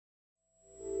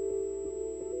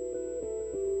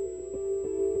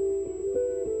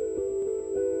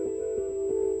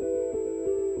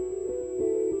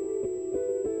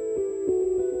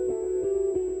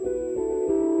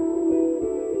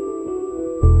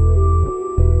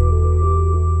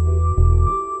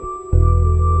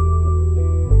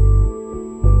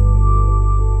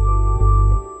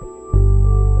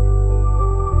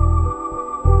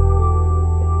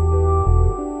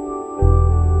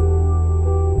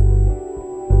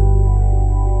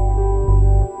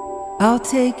I'll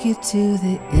take you to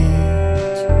the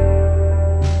edge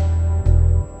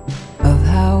of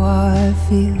how I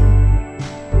feel.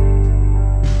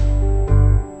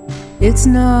 It's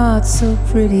not so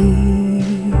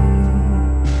pretty,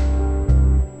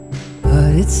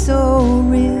 but it's so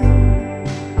real.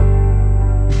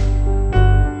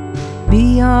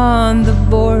 Beyond the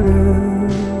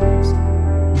borders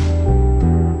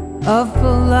of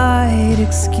polite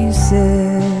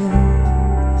excuses,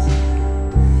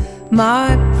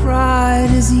 my pride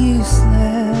is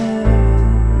useless.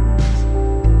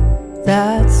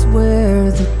 That's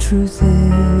where the truth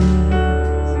is.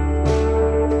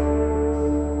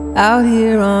 Out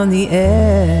here on the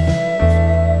edge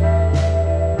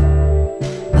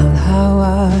of how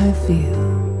I feel.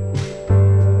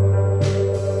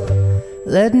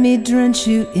 Let me drench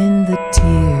you in the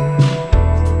tears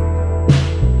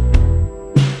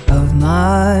of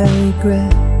my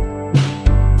regret.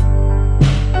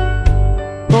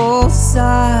 Both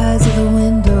sides of the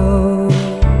windows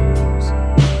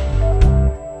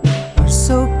are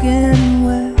soaking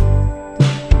wet.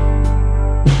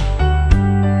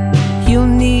 You'll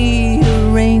need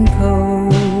a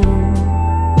raincoat.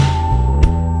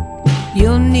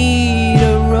 You'll need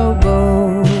a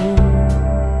rowboat.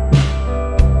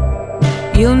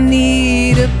 You'll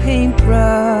need a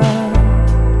paintbrush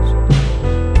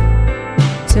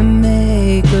to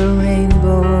make a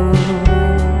rainbow.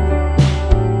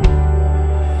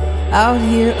 Out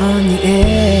here on the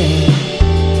edge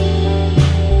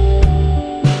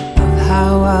of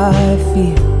how I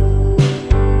feel.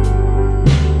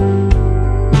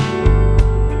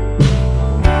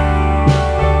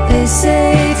 They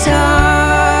say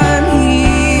time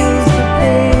heals the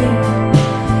pain.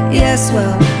 Yes,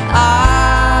 well,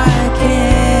 I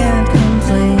can't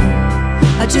complain.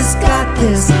 I just got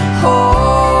this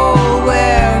hole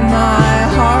where my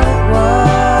heart was.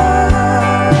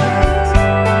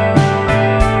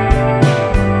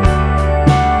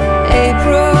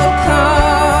 April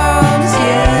comes,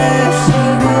 yes she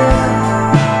will,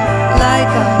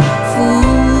 like a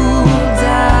fool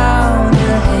down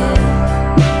the hill,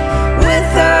 with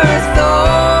her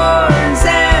thorns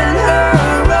and her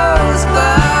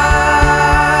rosebuds.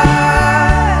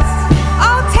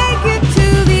 I'll take it to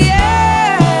the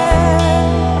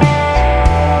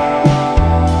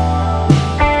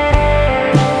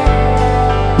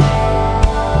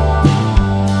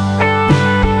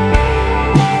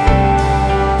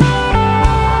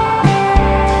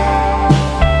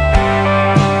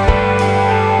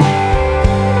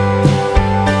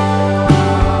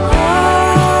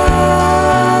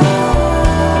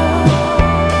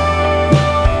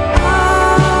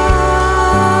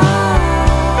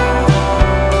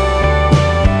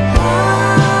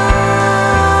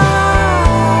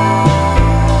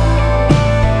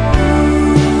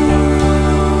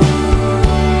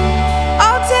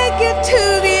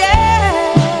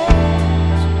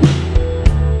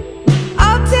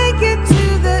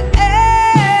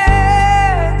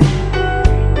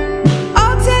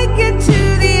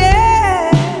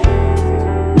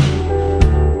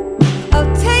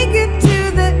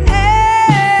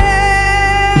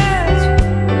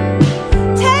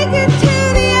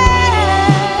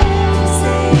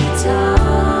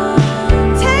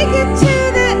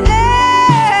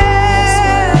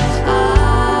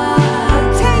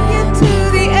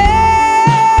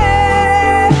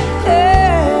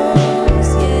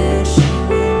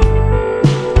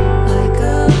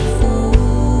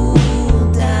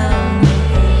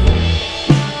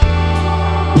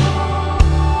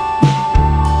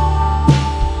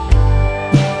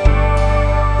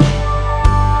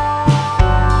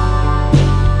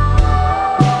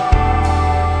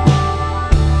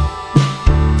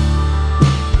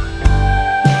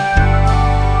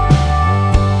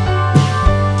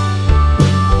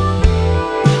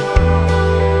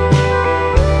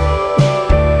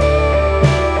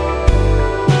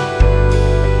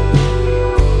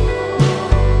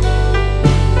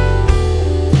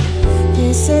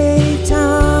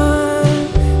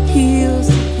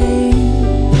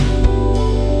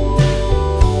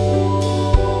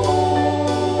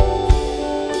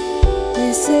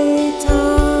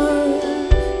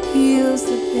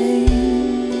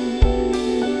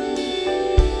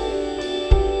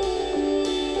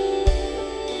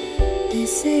They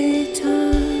say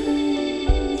time